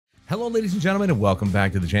Hello, ladies and gentlemen, and welcome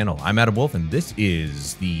back to the channel. I'm Adam Wolf, and this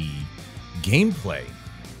is the gameplay.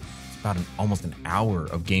 It's about almost an hour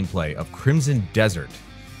of gameplay of Crimson Desert.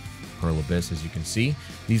 Pearl Abyss, as you can see.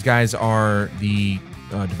 These guys are the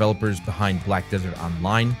developers behind Black Desert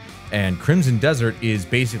Online, and Crimson Desert is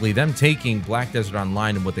basically them taking Black Desert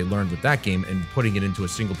Online and what they learned with that game and putting it into a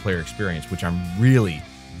single-player experience, which I'm really,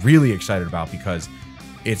 really excited about because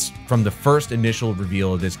it's from the first initial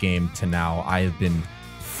reveal of this game to now, I have been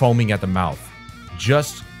foaming at the mouth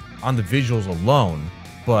just on the visuals alone,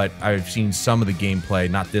 but I've seen some of the gameplay,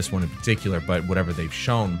 not this one in particular, but whatever they've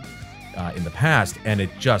shown in the past, and it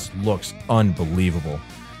just looks unbelievable.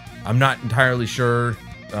 I'm not entirely sure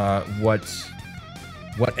what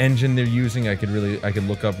engine they're using. I could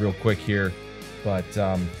look up real quick here, but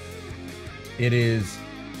it is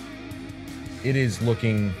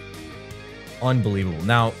looking unbelievable.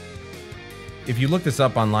 Now, if you look this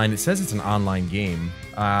up online, it says it's an online game.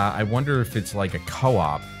 I wonder if it's like a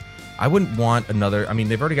co-op. I wouldn't want another... I mean,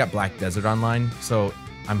 they've already got Black Desert Online, so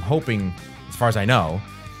I'm hoping, as far as I know,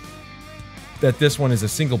 that this one is a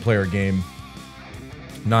single-player game,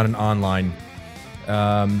 not an online.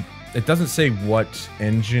 It doesn't say what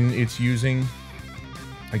engine it's using.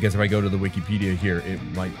 I guess if I go to the Wikipedia here, it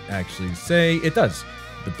might actually say... It does.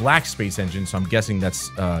 The Black Space engine, so I'm guessing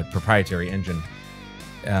that's a proprietary engine.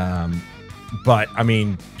 But, I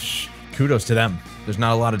mean, kudos to them. There's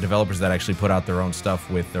not a lot of developers that actually put out their own stuff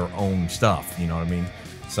with their own stuff, you know what I mean?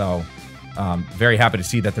 So, very happy to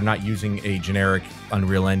see that they're not using a generic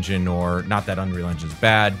Unreal Engine, or not that Unreal Engine's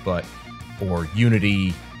bad, but, or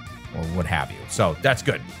Unity, or what have you. So, that's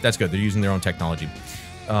good. That's good. They're using their own technology.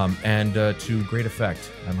 And to great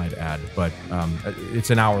effect, I might add. But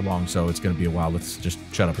it's an hour long, so it's going to be a while. Let's just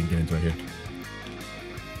shut up and get into it here.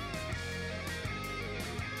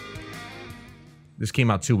 This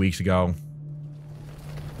came out 2 weeks ago.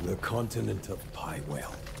 The continent of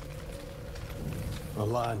Pywell. A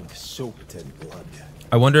land soaked in blood.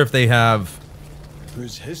 I wonder if they have...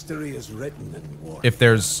 Whose history is written in war. If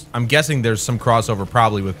there's... I'm guessing there's some crossover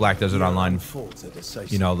probably with Black Desert Online.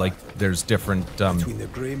 You know, like, there's different... between the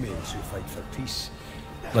Greymans who fight for peace.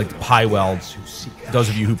 Like the Pywell. Those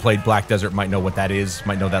of you who played Black Desert might know what that is.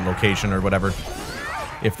 Might know that location or whatever.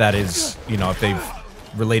 If that is... You know, if they've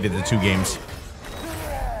related the two games.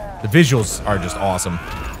 The visuals are just awesome.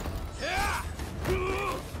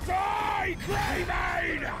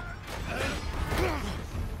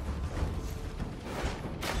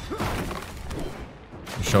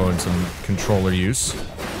 Showing some controller use.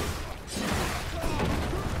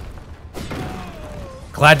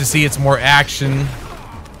 Glad to see it's more action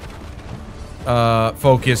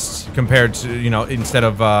focused compared to, you know, instead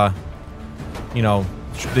of you know,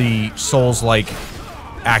 the Souls-like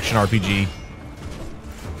action RPG.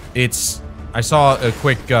 It's... I saw a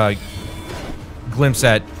quick glimpse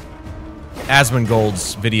at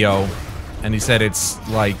Asmongold's video, and he said it's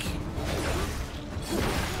like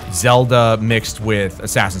Zelda mixed with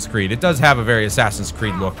Assassin's Creed. It does have a very Assassin's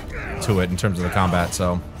Creed look to it in terms of the combat,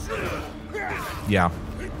 so... Yeah.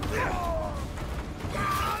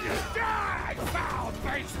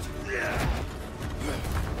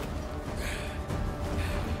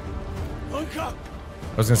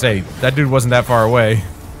 I was gonna say, that dude wasn't that far away.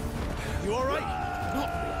 You all right? Not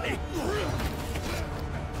really.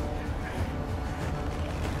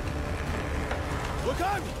 Look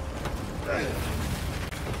out!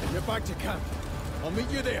 Get back to camp. I'll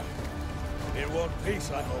meet you there. In one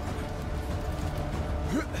piece, I hope.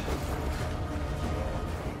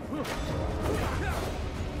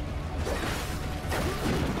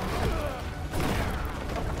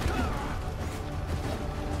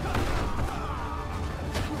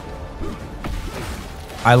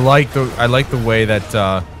 I like the way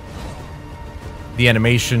that the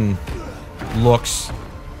animation looks,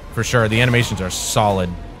 for sure. The animations are solid,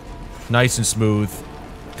 nice and smooth.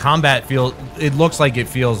 Combat it looks like it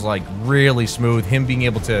feels like really smooth. Him being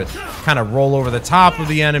able to kind of roll over the top of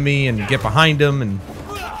the enemy and get behind him and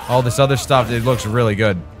all this other stuff, it looks really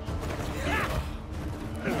good.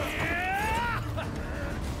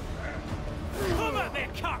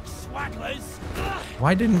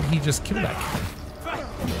 Why didn't he just kill that guy?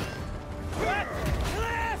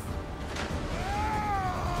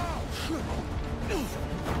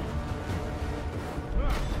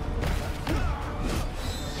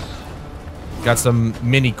 Got some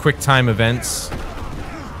mini quick time events.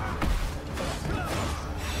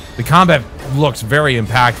 The combat looks very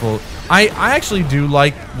impactful. I actually do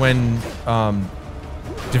like when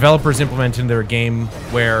developers implement in their game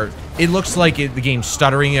where it looks like the game's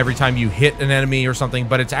stuttering every time you hit an enemy or something,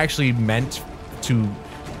 but it's actually meant to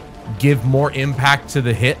give more impact to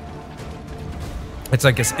the hit. It's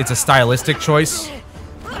like it's a stylistic choice,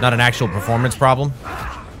 not an actual performance problem.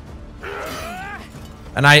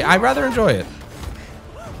 And I rather enjoy it.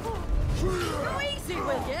 Easy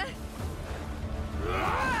with you.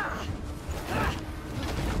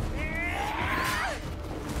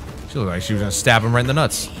 She looked like she was gonna stab him right in the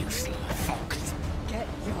nuts. Get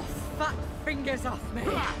your fat fingers off me.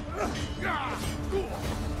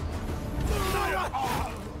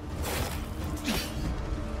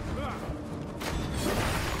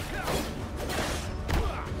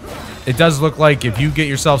 It does look like if you get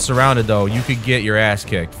yourself surrounded, though, you could get your ass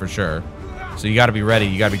kicked for sure. So you got to be ready.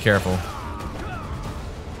 You got to be careful.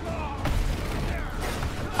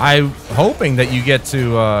 I'm hoping that you get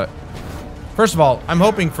to... first of all, I'm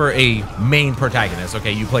hoping for a main protagonist.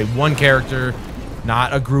 Okay, you play one character,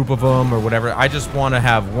 not a group of them or whatever. I just want to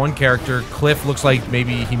have one character. Cliff looks like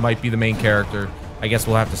maybe he might be the main character. I guess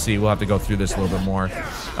we'll have to see. We'll have to go through this a little bit more.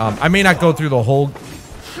 I may not go through the whole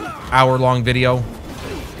hour-long video.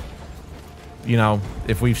 You know,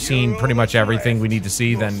 if we've seen pretty much everything we need to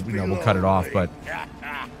see, then, you know, we'll cut it off, but...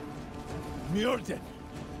 Mjolnir.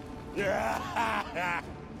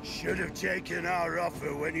 Should have taken our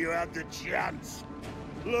offer when you had the chance.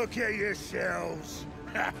 Look at yourselves.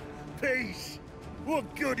 Peace.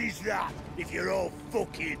 What good is that if you're all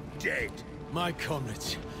fucking dead? My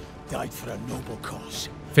comrades died for a noble cause.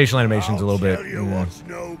 Facial animation's a little bit... Tell you what's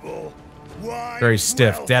noble. very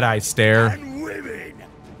stiff, dead-eye stare. And women.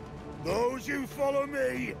 Those who follow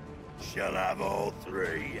me shall have all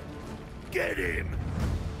three. Get him!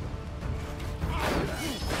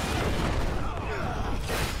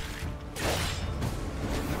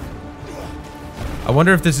 I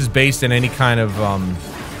wonder if this is based in any kind of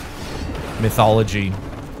mythology.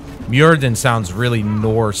 Mjolnir sounds really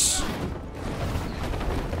Norse.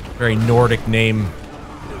 Very Nordic name.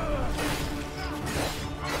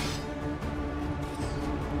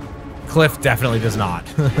 Cliff definitely does not.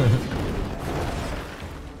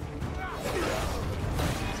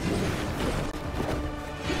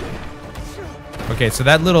 Okay, so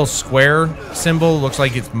that little square symbol looks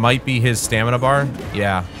like it might be his stamina bar.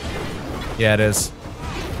 Yeah. Yeah, it is.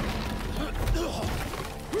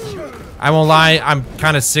 I won't lie, I'm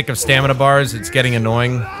kind of sick of stamina bars. It's getting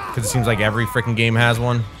annoying because it seems like every freaking game has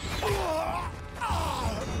one.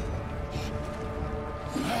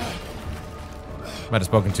 Might have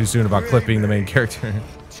spoken too soon about Cliff being the main character.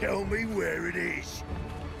 Tell me where it is.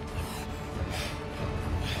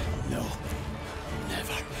 No.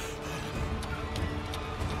 Never.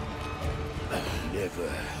 Never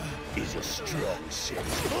is a strong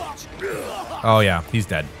sentence. Oh yeah, he's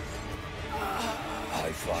dead.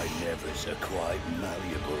 I find nevers are quite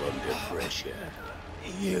malleable under pressure.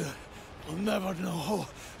 You will never know.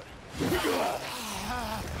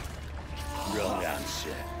 Wrong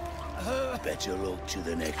answer. Better look to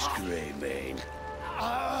the next Grey Mane.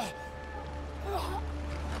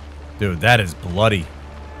 Dude, that is bloody.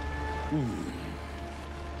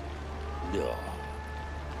 No.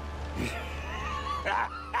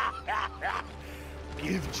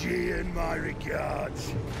 Give Gian my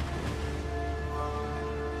regards.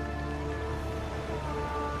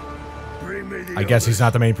 Bring me the I guess he's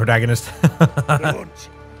not the main protagonist. The hunt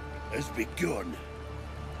has begun.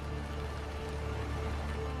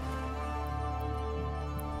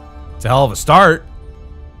 It's a hell of a start.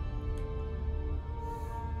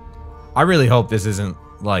 I really hope this isn't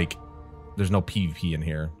like there's no PvP in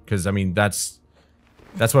here, because I mean that's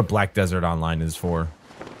what Black Desert Online is for.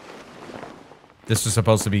 This was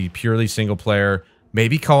supposed to be purely single player,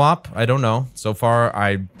 maybe co-op. I don't know. So far,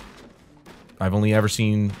 I've only ever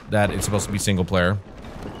seen that it's supposed to be single player.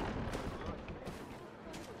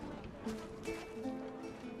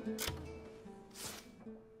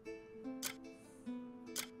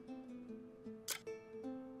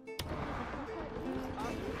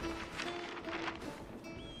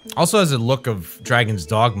 Also has a look of Dragon's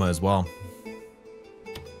Dogma as well.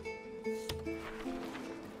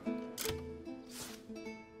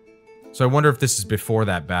 So I wonder if this is before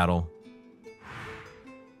that battle.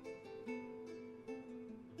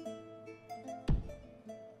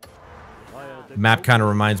 The map kind of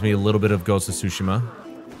reminds me a little bit of Ghost of Tsushima.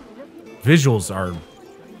 Visuals are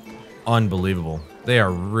unbelievable. They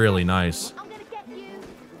are really nice.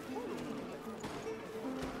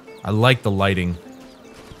 I like the lighting.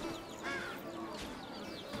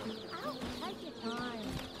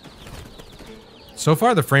 So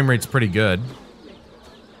far, the frame rate's pretty good.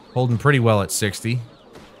 Holding pretty well at 60.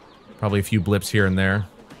 Probably a few blips here and there.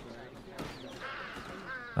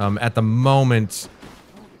 At the moment,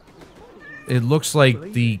 it looks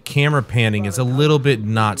like the camera panning is a little bit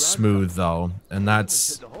not smooth, though. And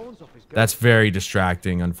that's That's very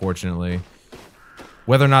distracting, unfortunately.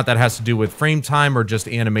 Whether or not that has to do with frame time or just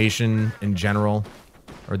animation in general,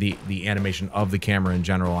 or the animation of the camera in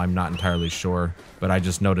general, I'm not entirely sure. But I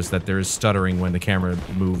just noticed that there is stuttering when the camera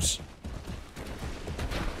moves.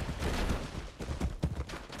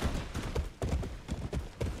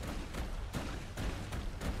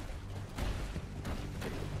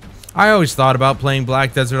 I always thought about playing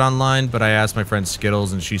Black Desert Online, but I asked my friend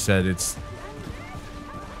Skittles, and she said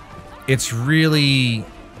it's really...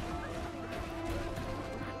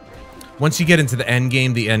 Once you get into the end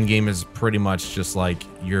game is pretty much just like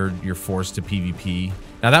you're forced to PvP.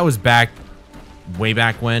 Now that was way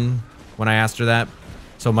back when I asked her that,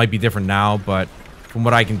 so it might be different now. But from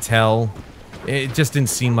what I can tell, it just didn't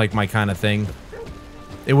seem like my kind of thing.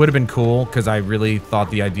 It would have been cool because I really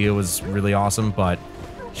thought the idea was really awesome. But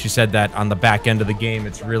she said that on the back end of the game,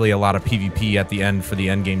 it's really a lot of PvP at the end for the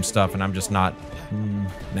end game stuff, and I'm just not.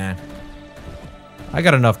 Nah. I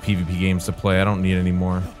got enough PvP games to play. I don't need any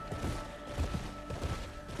more.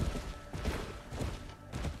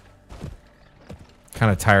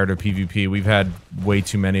 Kind of tired of PvP. We've had way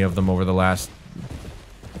too many of them over the last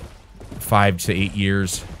 5 to 8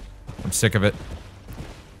 years. I'm sick of it.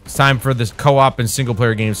 It's time for this co-op and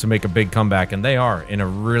single-player games to make a big comeback, and they are in a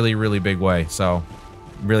really, really big way. So,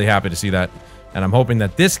 I'm really happy to see that. And I'm hoping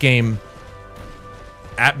that this game,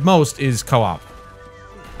 at most, is co-op.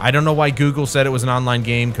 I don't know why Google said it was an online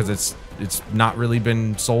game, because it's not really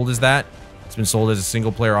been sold as that. It's been sold as a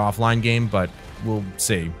single-player offline game, but we'll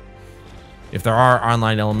see. If there are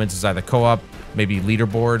online elements, it's either co-op, maybe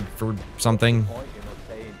leaderboard for something.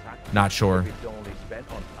 Not sure.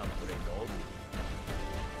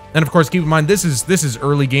 And of course, keep in mind this is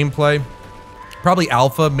early gameplay, probably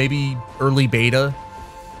alpha, maybe early beta.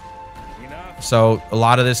 So a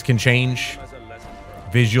lot of this can change.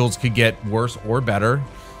 Visuals could get worse or better.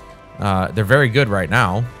 They're very good right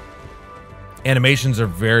now. Animations are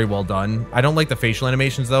very well done. I don't like the facial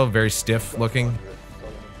animations though, very stiff looking.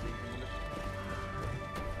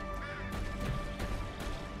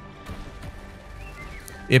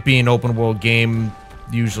 It being an open world game,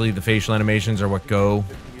 usually the facial animations are what go,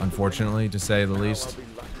 unfortunately, to say the least.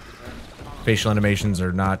 Facial animations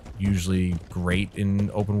are not usually great in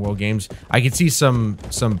open world games. I could see some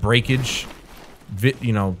breakage,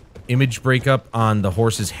 you know, image breakup on the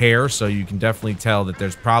horse's hair, so you can definitely tell that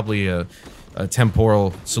there's probably a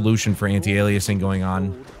temporal solution for anti-aliasing going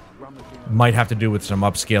on. Might have to do with some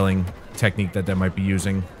upscaling technique that they might be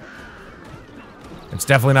using. It's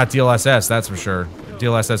definitely not DLSS, that's for sure.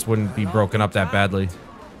 DLSS wouldn't be broken up that badly.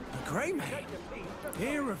 Great man.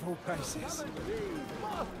 Here of all places.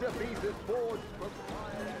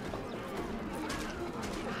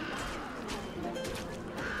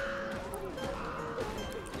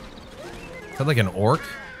 Is that like an orc?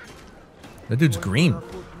 That dude's green.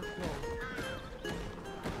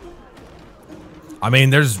 I mean,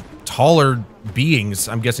 there's taller beings.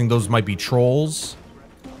 I'm guessing those might be trolls.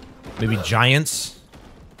 Maybe giants.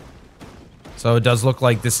 So it does look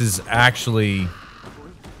like this is actually...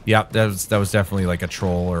 Yeah, that was definitely like a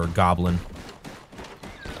troll or a goblin.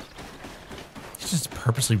 He's just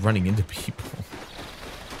purposely running into people.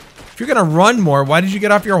 If you're gonna run more, why did you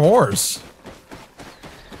get off your horse?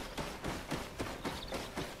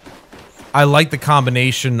 I like the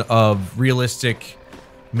combination of realistic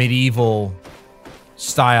medieval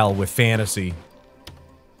style with fantasy.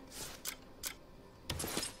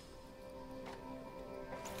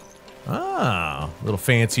 Ah, a little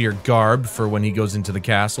fancier garb for when he goes into the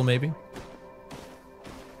castle, maybe.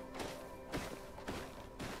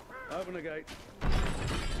 Open the gate.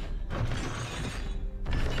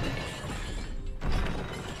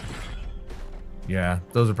 Yeah,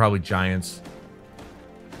 those are probably giants.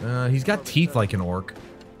 He's got teeth like an orc.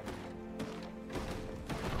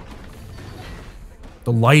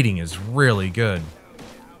 The lighting is really good.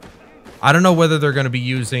 I don't know whether they're going to be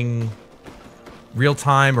using real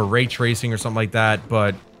time or ray tracing or something like that,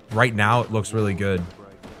 but right now it looks really good.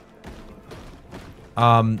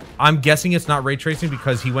 I'm guessing it's not ray tracing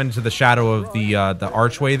because he went into the shadow of the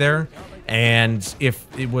archway there, and if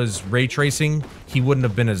it was ray tracing, he wouldn't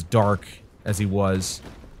have been as dark as he was.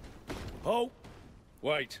 Oh,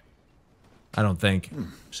 wait. I don't think.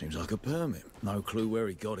 Seems like a permit. No clue where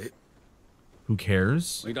he got it. Who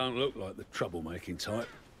cares? We don't look like the troublemaking type.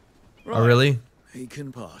 Oh, really? He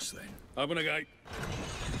can pass then. Open the gate.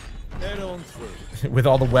 Head on through. With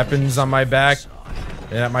all the weapons on my back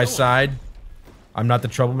and at my side, I'm not the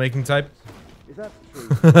troublemaking type.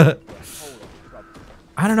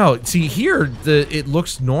 I don't know. See, here it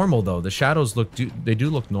looks normal though. The shadows they do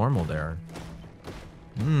look normal there.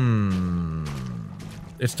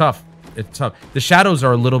 It's tough. it's tough. The shadows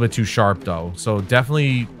are a little bit too sharp though, so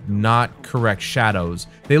definitely not correct shadows.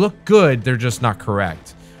 They look good, they're just not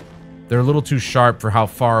correct. They're a little too sharp for how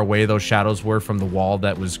far away those shadows were from the wall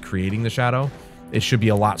that was creating the shadow. It should be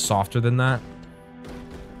a lot softer than that.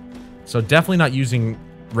 So definitely not using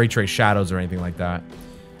ray trace shadows or anything like that.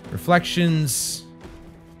 Reflections.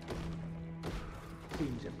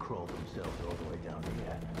 Seems have crawled themselves all the way down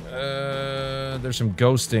the end. There's some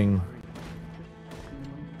ghosting.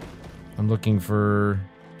 I'm looking for...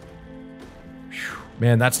 Whew.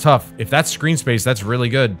 Man, that's tough. If that's screen space, that's really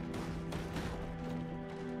good.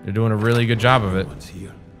 They're doing a really good job of it. What's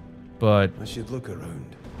here? But... I should look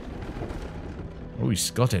around. Oh, he's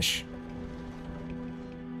Scottish.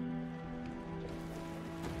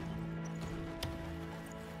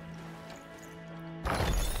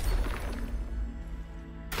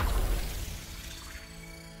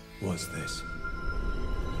 What's this?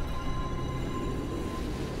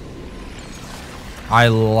 I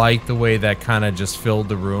like the way that kind of just filled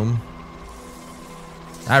the room.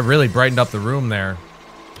 That really brightened up the room there.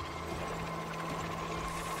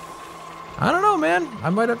 I don't know, man. I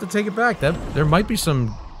might have to take it back. There might be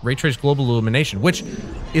some ray trace global illumination, which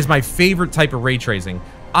is my favorite type of ray tracing.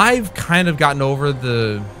 I've kind of gotten over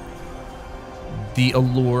the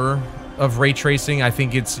allure of ray tracing. I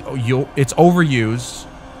think it's overused,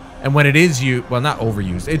 and when it is used, well, not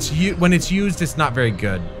overused. When it's used, it's not very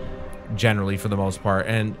good, generally, for the most part,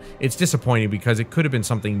 and it's disappointing because it could have been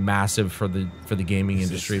something massive for the gaming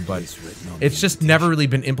industry, but it's just never really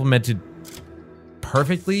been implemented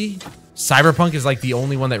perfectly. Cyberpunk is like the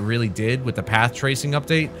only one that really did with the path tracing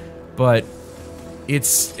update, but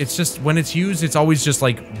it's just when it's used, it's always just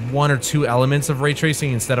like one or two elements of ray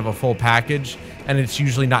tracing instead of a full package, and it's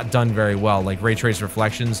usually not done very well. Like ray trace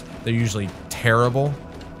reflections, they're usually terrible.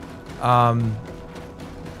 So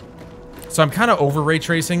I'm kind of over ray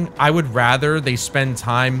tracing. I would rather they spend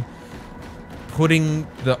time putting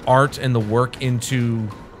the art and the work into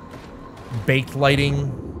baked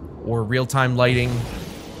lighting or real-time lighting,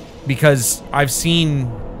 because I've seen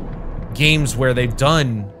games where they've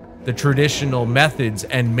done the traditional methods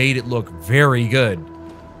and made it look very good.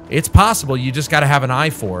 It's possible, you just got to have an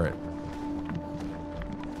eye for it.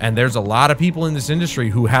 And there's a lot of people in this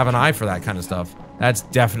industry who have an eye for that kind of stuff. That's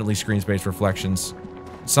definitely screen space reflections.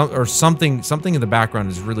 Something in the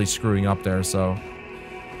background is really screwing up there, so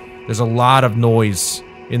there's a lot of noise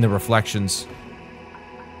in the reflections.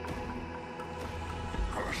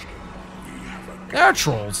 They're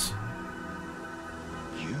trolls.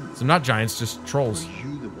 So not giants, just trolls. Were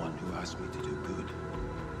you the one who asked me to do good?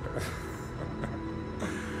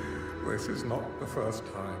 This is not the first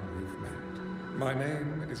time we've met. My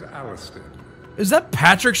name is Alistair. Is that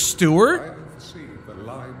Patrick I Stewart? oversee the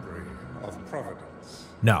Library of Providence.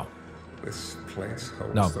 No. This place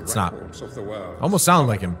holds No, the it's not. records of the world. Almost sounded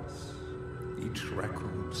like him. Each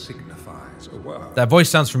record signifies a world. That voice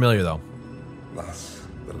sounds familiar, though. Thus,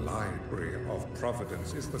 the Library of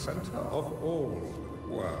Providence is the center of all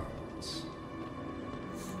worlds.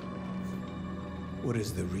 What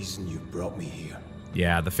is the reason you brought me here?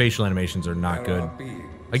 Yeah, the facial animations are not There good. are beings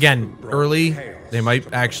Again, who brought early, chaos they to might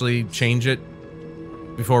the actually world. change it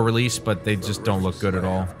before release, but they just don't look good at They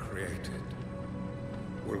all. have created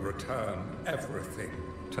will return everything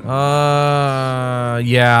to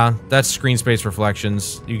Yeah, that's screen space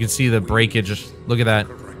reflections. You can see the breakage. Look at that.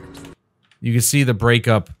 correct. You can see the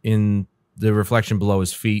breakup in the reflection below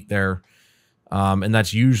his feet there. And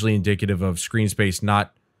that's usually indicative of screen space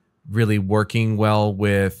not really working well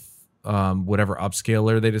with whatever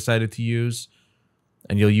upscaler they decided to use.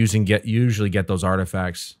 And you'll usually get those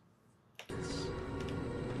artifacts.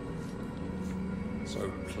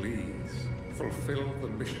 So please fulfill the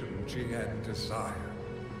mission GN desire.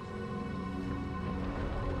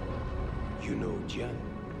 You know Jen?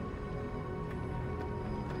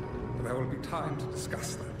 There will be time to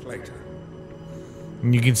discuss that later.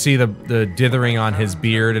 And you can see the dithering on his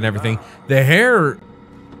beard and everything. The hair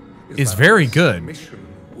is that very this good. mission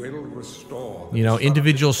will restore the You know,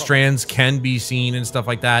 individual destructive strands providence. can be seen and stuff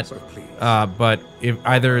like that. So please. But if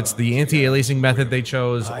either it's the anti-aliasing method they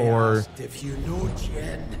chose I or asked if you know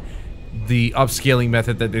Jen. the upscaling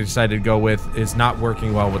method that they decided to go with is not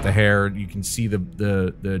working well with the hair. You can see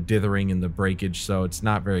the dithering and the breakage, so it's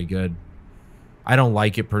not very good. I don't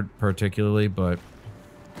like it particularly, but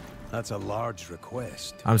That's a large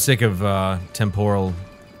request. I'm sick of temporal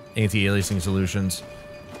anti-aliasing solutions.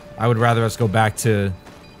 I would rather us go back to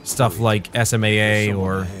stuff like SMAA Someone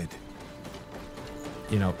or, ahead.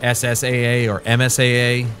 you know, SSAA or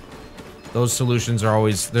MSAA. Those solutions are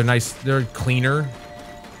always, they're nice, they're cleaner.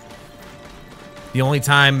 The only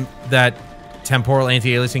time that temporal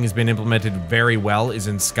anti-aliasing has been implemented very well is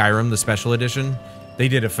in Skyrim, the special edition. They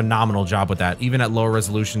did a phenomenal job with that. Even at lower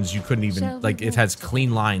resolutions, you couldn't even, like, it has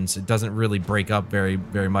clean lines. It doesn't really break up very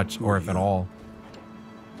much, or if at all.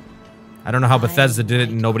 I don't know how Bethesda did it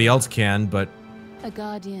and nobody else can, but... A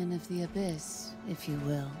guardian of the Abyss, if you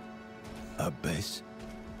will. Abyss?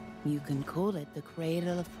 You can call it the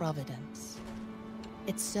Cradle of Providence.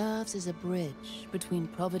 It serves as a bridge between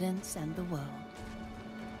Providence and the world.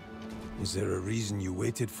 Is there a reason you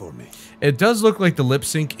waited for me? It does look like the lip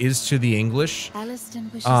sync is to the English.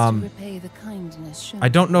 Aliston wishes to repay the kindness shown. I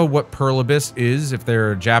don't know what Pearl Abyss is, if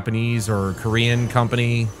they're a Japanese or Korean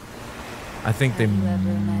company. I think they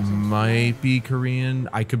might be Korean.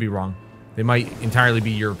 I could be wrong. They might entirely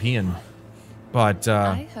be European. But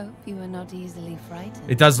I hope you are not easily frightened.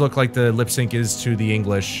 it does look like the lip sync is to the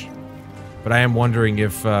English. But I am wondering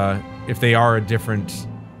if they are a different...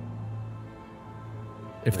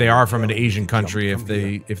 If they are from an Asian country, if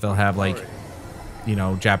they'll have, like, you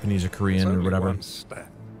know, Japanese or Korean or whatever. One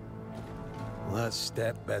step. Well, that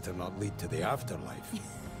step better not lead to the afterlife.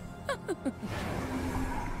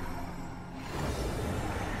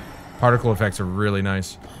 Particle effects are really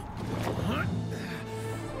nice.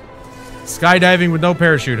 Skydiving with no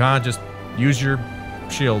parachute, huh? Just use your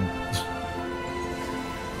shield.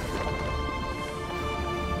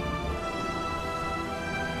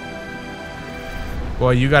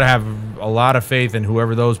 Boy, you gotta have a lot of faith in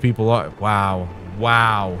whoever those people are. Wow.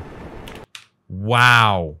 Wow.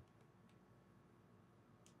 Wow.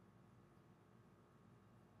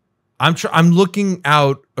 I'm looking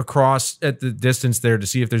out across at the distance there to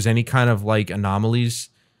see if there's any kind of, like, anomalies.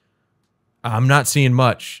 I'm not seeing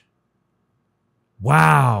much.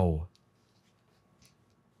 Wow.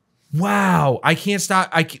 Wow. I can't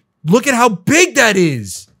stop. Look at how big that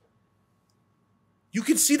is. You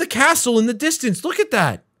can see the castle in the distance. Look at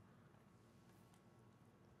that.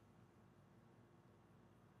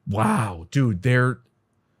 Wow, dude,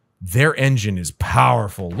 their engine is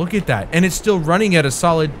powerful. Look at that. And it's still running at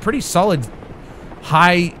a pretty solid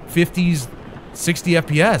high 50s, 60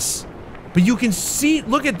 FPS. But you can see,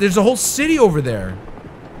 look at, there's a whole city over there.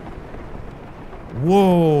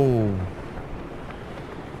 Whoa.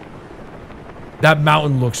 That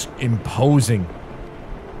mountain looks imposing.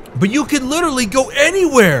 But you can literally go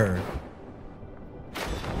anywhere.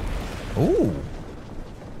 Ooh.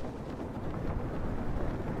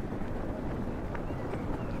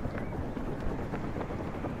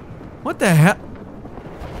 What the hell?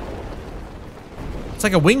 It's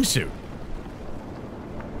like a wingsuit.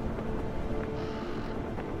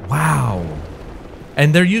 Wow.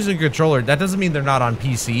 And they're using a controller. That doesn't mean they're not on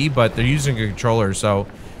PC, but they're using a controller, so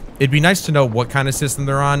it'd be nice to know what kind of system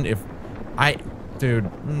they're on.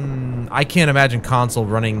 Dude, I can't imagine console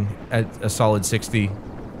running at a solid 60.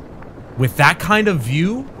 With that kind of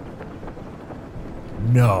view?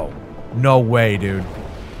 No. No way, dude.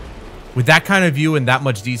 With that kind of view and that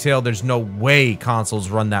much detail, there's no way consoles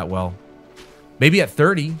run that well. Maybe at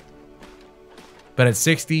 30. But at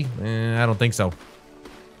 60, I don't think so.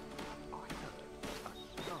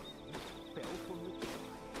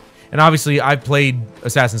 And obviously, I've played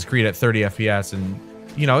Assassin's Creed at 30 FPS, and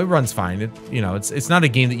you know, it runs fine. It's not a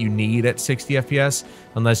game that you need at 60 FPS,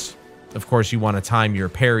 unless, of course, you want to time your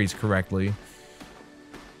parries correctly.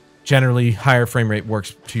 Generally, higher frame rate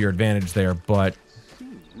works to your advantage there, but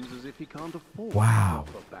wow.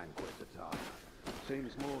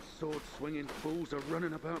 Seems more sword-swinging fools are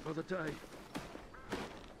running about by the day.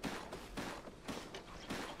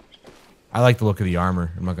 I like the look of the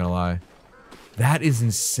armor, I'm not gonna lie. That is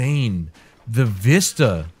insane. The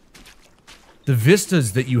vista. The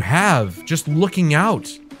vistas that you have just looking out.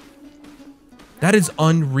 That is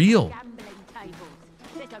unreal.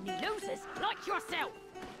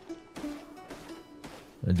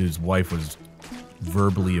 That dude's wife was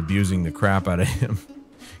verbally abusing the crap out of him.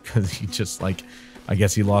 Because he just, like, I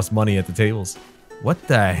guess he lost money at the tables. What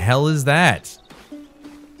the hell is that?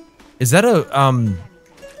 Is that a,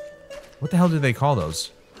 what the hell do they call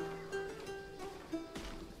those?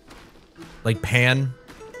 Like Pan?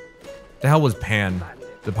 The hell was Pan,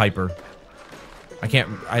 the Piper? I can't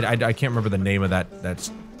remember the name of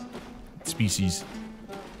that species.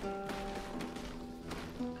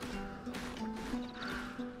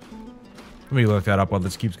 Let me look that up while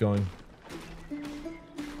this keeps going.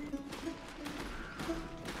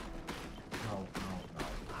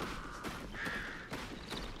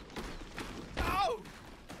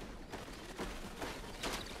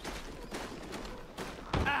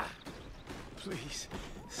 Please,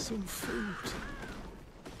 some food.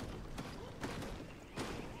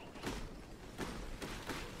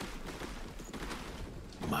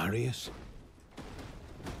 Marius?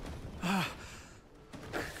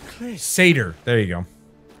 Chris. Satyr. There you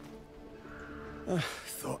go.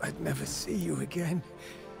 Thought I'd never see you again.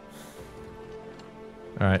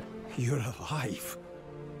 All right. You're alive.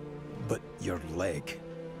 But your leg.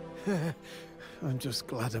 I'm just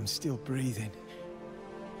glad I'm still breathing.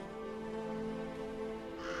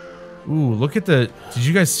 Ooh, look at the... Did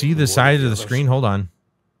you guys see the side of the screen? Hold on.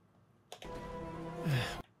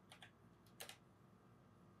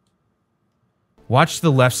 Watch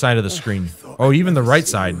the left side of the screen. Oh, even the right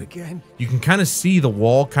side. You can kind of see the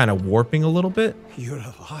wall kind of warping a little bit. You're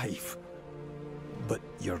alive. But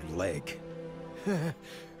your leg.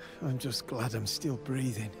 I'm just glad I'm still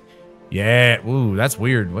breathing. Yeah. Ooh, that's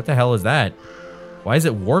weird. What the hell is that? Why is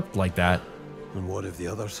it warped like that? And what of the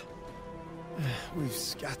others? We've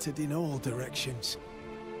scattered in all directions.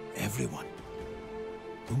 Everyone.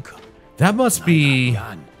 Unka. That must be...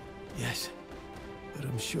 Jan. Yes. But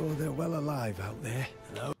I'm sure they're well alive out there.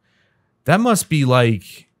 Hello? That must be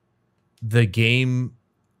like the game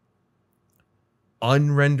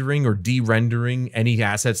unrendering or de-rendering any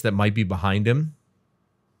assets that might be behind him.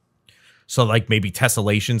 So like maybe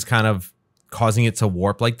tessellation's kind of causing it to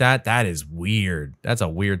warp like that. That is weird. That's a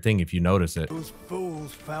weird thing if you notice it. Those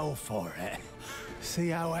fools fell for it. See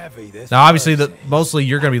how heavy this. Now obviously mostly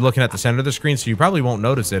you're going to be looking at the center of the screen, so you probably won't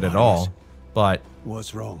notice it at all. But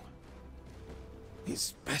what's wrong?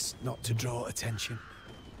 It's best not to draw attention.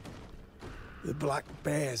 The black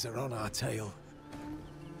bears are on our tail.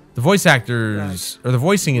 the voice actors or the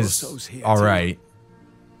voicing is all right.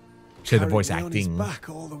 Say the voice Carried me on his acting. back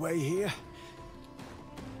all the way here.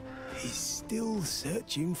 He's still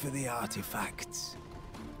searching for the artifacts.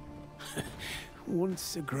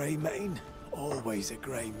 Once a grey mane, always a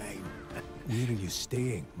grey mane. Where are you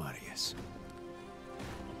staying, Marius?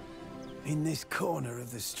 In this corner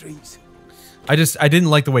of the street. I didn't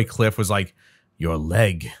like the way Cliff was like, your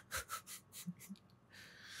leg.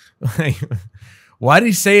 Like, why did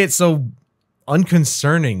he say it so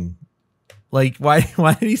unconcerning? Like, why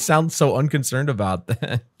did he sound so unconcerned about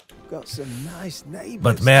that? Got some nice neighbors.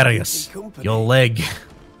 But Marius, your leg.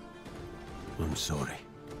 I'm sorry.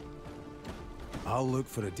 I'll look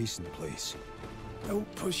for a decent place.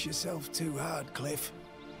 Don't push yourself too hard, Cliff.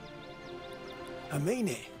 I mean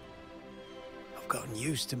it. I've gotten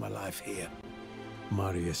used to my life here.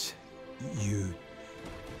 Marius, you...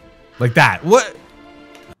 Like that. What?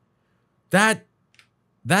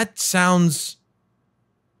 That sounds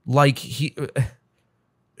like he's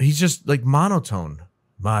just like monotone.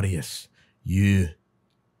 Marius, you.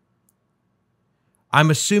 I'm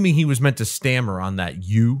assuming he was meant to stammer on that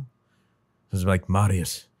you. It was like,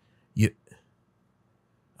 Marius, you.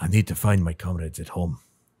 I need to find my comrades at home.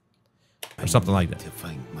 Or something like that. To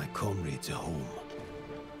find my comrades at home.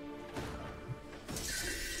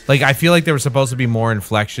 Like, I feel like there was supposed to be more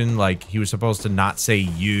inflection. Like, he was supposed to not say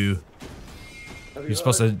you. He was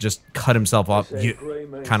supposed to just cut himself off. You,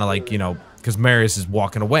 kind of like, you know, because Marius is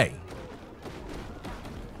walking away.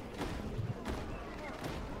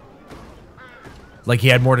 Like, he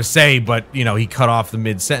had more to say, but, you know, he cut off the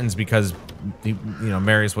mid-sentence because, you know,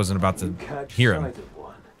 Marius wasn't about to hear him.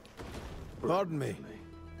 Pardon me.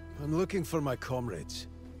 I'm looking for my comrades.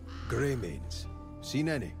 Greymanes. Seen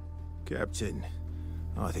any? Captain,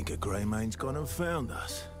 I think a Greymane's gone and found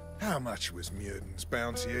us. How much was Muirden's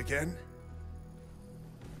bounty again?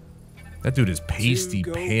 That dude is pasty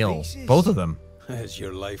 2 gold pale. pieces? Both of them. Is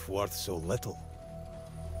your life worth so little?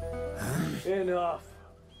 Enough.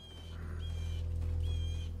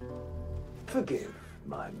 Forgive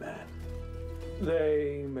my men.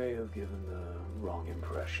 They may have given the wrong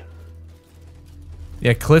impression.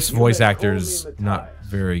 Yeah, Cliff's voice may call actor's me not Matthias.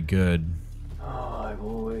 very good. Oh, I've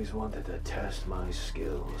always wanted to test my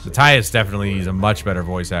skills. Matthias definitely is a much better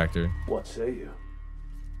voice actor. What say you?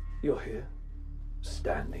 You're here,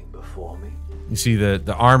 standing before me. You see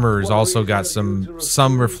the armor's also got some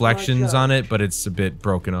reflections on it, but it's a bit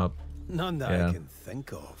broken up. None that Yeah. I can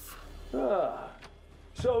think of. Ah,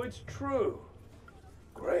 so it's true.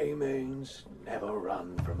 Greymanes never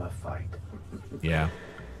run from a fight. Yeah.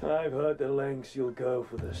 I've heard the lengths you'll go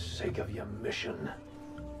for the sake of your mission.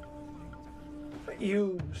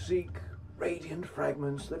 You seek radiant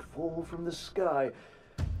fragments that fall from the sky.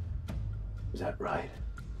 Is that right?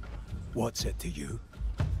 What's it to you?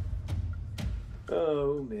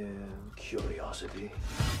 Oh, mere curiosity.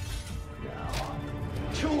 Now,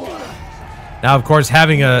 to us! Now, of course,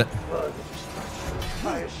 having a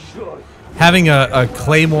I assure you. having a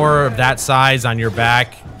claymore of that size on your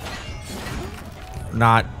back,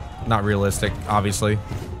 not realistic, obviously.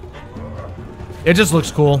 It just looks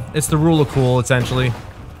cool. It's the rule of cool, essentially.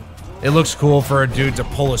 It looks cool for a dude to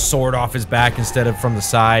pull a sword off his back instead of from the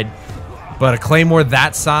side. But a claymore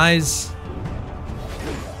that size,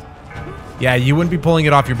 yeah, you wouldn't be pulling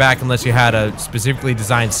it off your back unless you had a specifically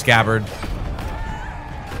designed scabbard.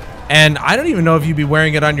 And I don't even know if you'd be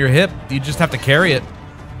wearing it on your hip. You just have to carry it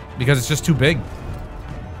because it's just too big.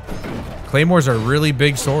 Claymores are really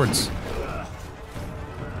big swords.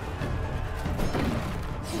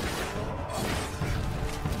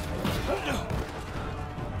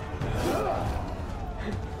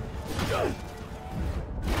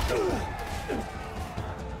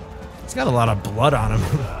 He's got a lot of blood on him.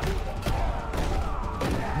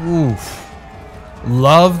 Oof.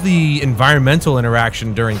 Love the environmental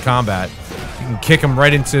interaction during combat. You can kick him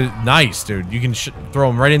right into... Nice, dude. You can throw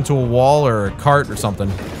him right into a wall or a cart or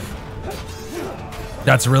something.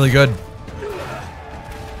 That's really good.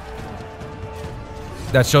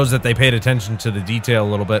 That shows that they paid attention to the detail a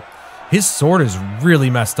little bit. His sword is really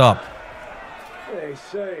messed up. They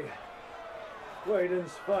say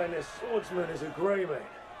Graydon's finest swordsman is a Greymane.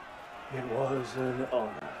 It was an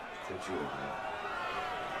honor to join him.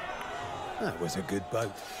 That was a good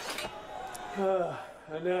bout.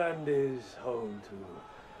 Anand is home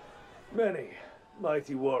to many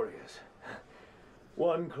mighty warriors.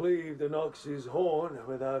 One cleaved an ox's horn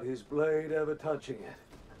without his blade ever touching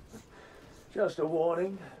it. Just a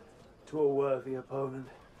warning to a worthy opponent.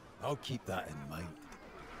 I'll keep that in mind.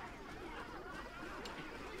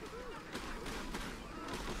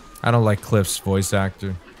 I don't like Cliff's voice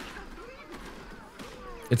actor.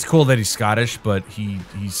 It's cool that he's Scottish, but he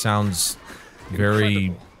sounds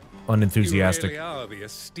very unenthusiastic. You really are the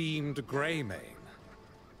esteemed Greymane.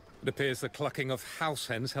 It appears the clucking of house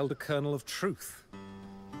hens held a kernel of truth.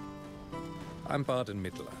 I'm Barden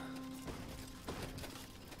Midler,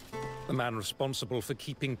 the man responsible for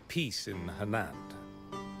keeping peace in Hanand.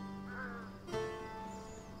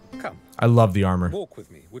 Come. I love the armor. Walk with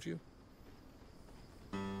me, would you?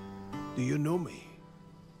 Do you know me?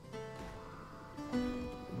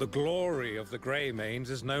 The glory of the Greymanes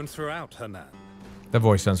is known throughout Hanand. That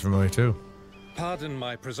voice sounds familiar too. Pardon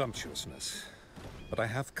my presumptuousness, but I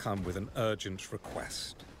have come with an urgent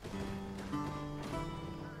request.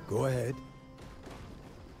 Go ahead.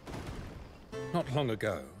 Not long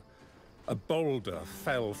ago, a boulder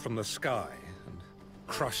fell from the sky and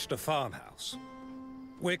crushed a farmhouse.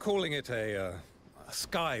 We're calling it a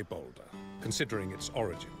sky boulder, considering its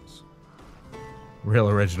origins. Real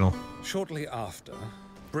original. Shortly after,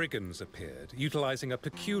 brigands appeared, utilizing a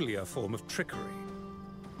peculiar form of trickery.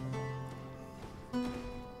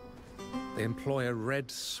 They employ a red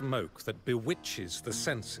smoke that bewitches the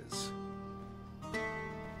senses.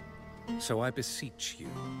 So I beseech you,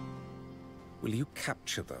 will you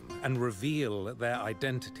capture them and reveal their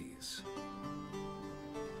identities?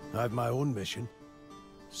 I have my own mission,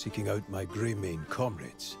 seeking out my Greymane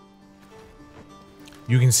comrades.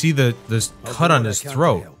 You can see this cut on his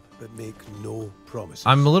throat. Help, but make no promises.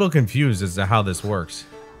 I'm a little confused as to how this works.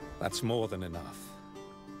 That's more than enough.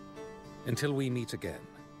 Until we meet again.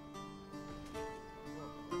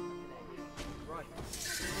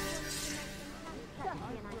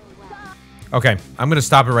 Okay, I'm gonna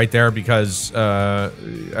stop it right there because I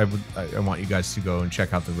want you guys to go and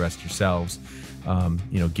check out the rest yourselves.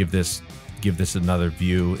 You know, give this another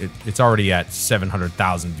view. It's already at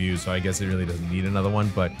 700,000 views, so I guess it really doesn't need another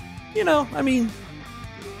one. But you know, I mean,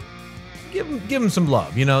 give him some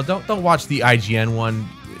love. You know, don't watch the IGN one.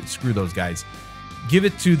 Screw those guys. Give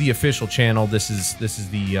it to the official channel. This is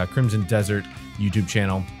the Crimson Desert YouTube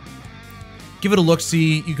channel. Give it a look.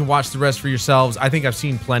 See, you can watch the rest for yourselves. I think I've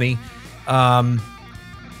seen plenty. Wow.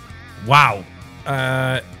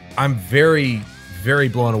 I'm very, very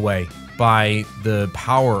blown away by the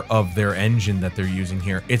power of their engine that they're using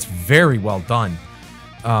here. It's very well done.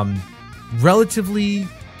 Relatively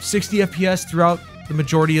 60 FPS throughout the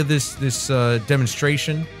majority of this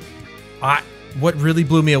demonstration. What really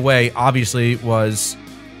blew me away, obviously, was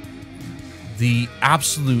the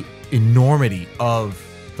absolute enormity of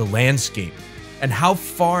the landscape and how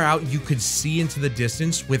far out you could see into the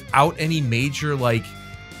distance without any major, like,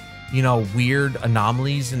 you know, weird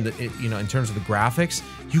anomalies in the, you know, in terms of the graphics.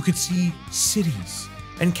 You could see cities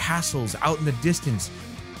and castles out in the distance.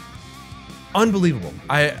 Unbelievable.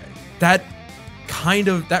 That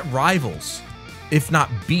rivals, if not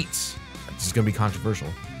beats, this is going to be controversial,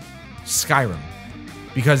 Skyrim.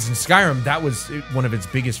 Because in Skyrim, that was one of its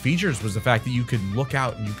biggest features, was the fact that you could look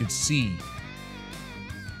out and you could see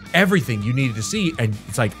everything you needed to see, and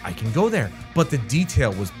it's like, I can go there. But the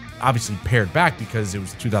detail was obviously pared back because it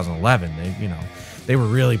was 2011. They were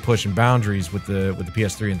really pushing boundaries with the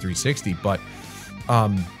PS3 and 360. But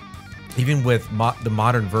even with the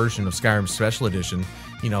modern version of Skyrim Special Edition,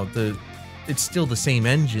 you know, it's still the same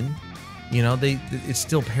engine. You know, it's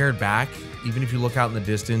still pared back. Even if you look out in the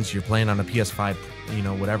distance, you're playing on a PS5, you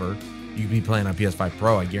know, whatever. You'd be playing on PS5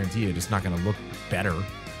 Pro, I guarantee you. It's not going to look better.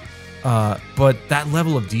 But that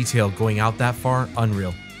level of detail going out that far,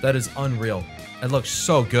 unreal. That is unreal. It looks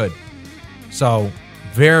so good. So,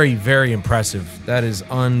 very, very impressive. That is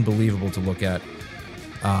unbelievable to look at.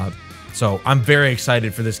 So, I'm very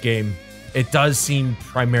excited for this game. It does seem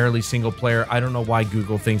primarily single player. I don't know why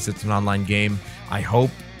Google thinks it's an online game. I hope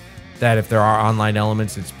that if there are online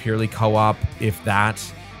elements, it's purely co-op. If that,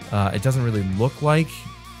 it doesn't really look like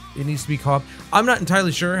it needs to be co-op. I'm not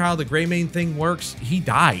entirely sure how the Greymane thing works. He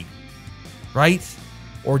died, right?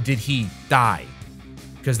 Or did he die?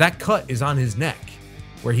 Because that cut is on his neck,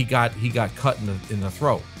 where he got cut in the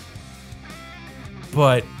throat.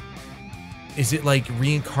 But is it like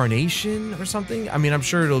reincarnation or something? I mean, I'm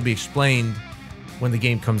sure it'll be explained when the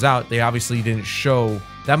game comes out. They obviously didn't show.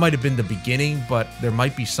 That might have been the beginning, but there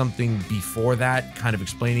might be something before that kind of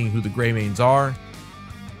explaining who the Greymanes are.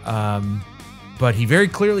 But he very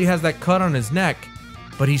clearly has that cut on his neck,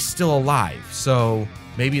 but he's still alive. So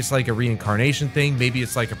maybe it's like a reincarnation thing. Maybe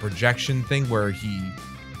it's like a projection thing where he,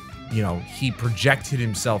 you know, he projected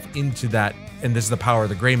himself into that. And this is the power of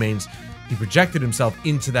the Greymanes. He projected himself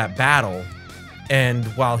into that battle. And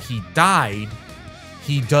while he died,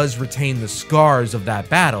 he does retain the scars of that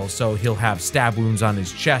battle, so he'll have stab wounds on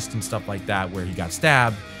his chest and stuff like that where he got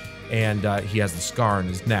stabbed, and he has the scar on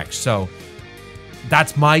his neck. So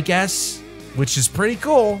that's my guess, which is pretty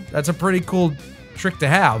cool. That's a pretty cool trick to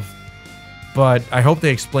have, but I hope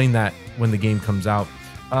they explain that when the game comes out.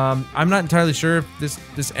 I'm not entirely sure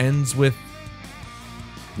if this ends with,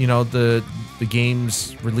 you know, the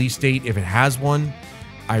game's release date, if it has one.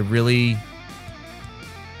 I really...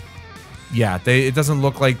 Yeah, it doesn't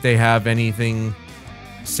look like they have anything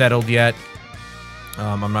settled yet.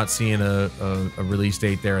 I'm not seeing a release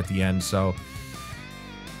date there at the end, so...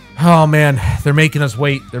 Oh, man, they're making us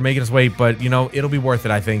wait. They're making us wait, but, you know, it'll be worth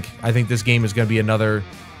it, I think. I think this game is going to be another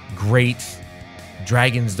great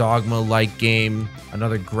Dragon's Dogma-like game,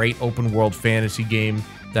 another great open-world fantasy game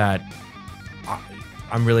that...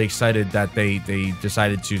 I'm really excited that they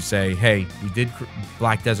decided to say, hey, we did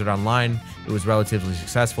Black Desert Online. It was relatively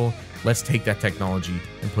successful. Let's take that technology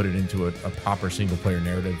and put it into a proper single-player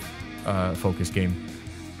narrative focused game.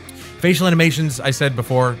 Facial animations, I said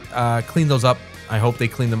before, clean those up. I hope they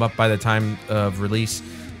clean them up by the time of release.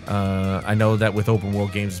 I know that with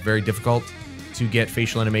open-world games, it's very difficult to get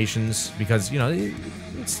facial animations because, you know,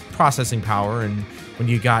 it's processing power, and when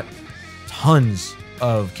you got tons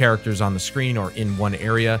of characters on the screen or in one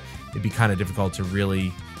area, it'd be kind of difficult to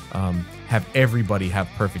really have everybody have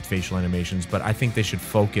perfect facial animations. But I think they should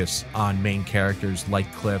focus on main characters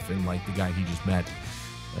like Cliff and like the guy he just met.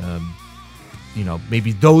 You know,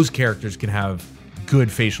 maybe those characters can have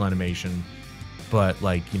good facial animation, but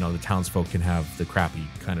like, you know, the townsfolk can have the crappy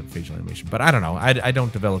kind of facial animation. But I don't know. I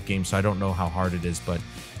don't develop games, so I don't know how hard it is, but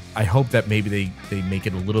I hope that maybe they make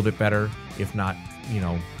it a little bit better. If not, you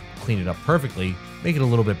know, clean it up perfectly, make it a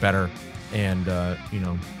little bit better, and you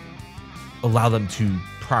know, allow them to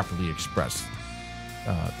properly express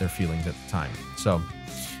their feelings at the time. So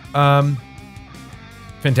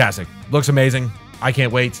fantastic, looks amazing. I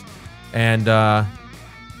can't wait. And go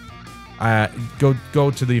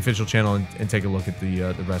to the official channel and take a look at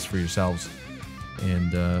the rest for yourselves,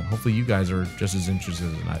 and hopefully you guys are just as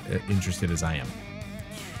interested as I am.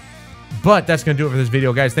 But that's going to do it for this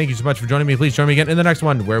video, guys. Thank you so much for joining me. Please join me again in the next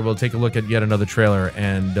one, where we'll take a look at yet another trailer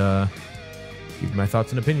and give you my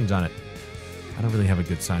thoughts and opinions on it. I don't really have a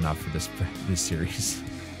good sign-off for this series.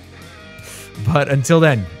 But until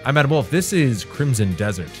then, I'm Adam Wolf. This is Crimson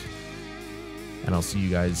Desert, and I'll see you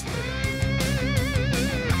guys later.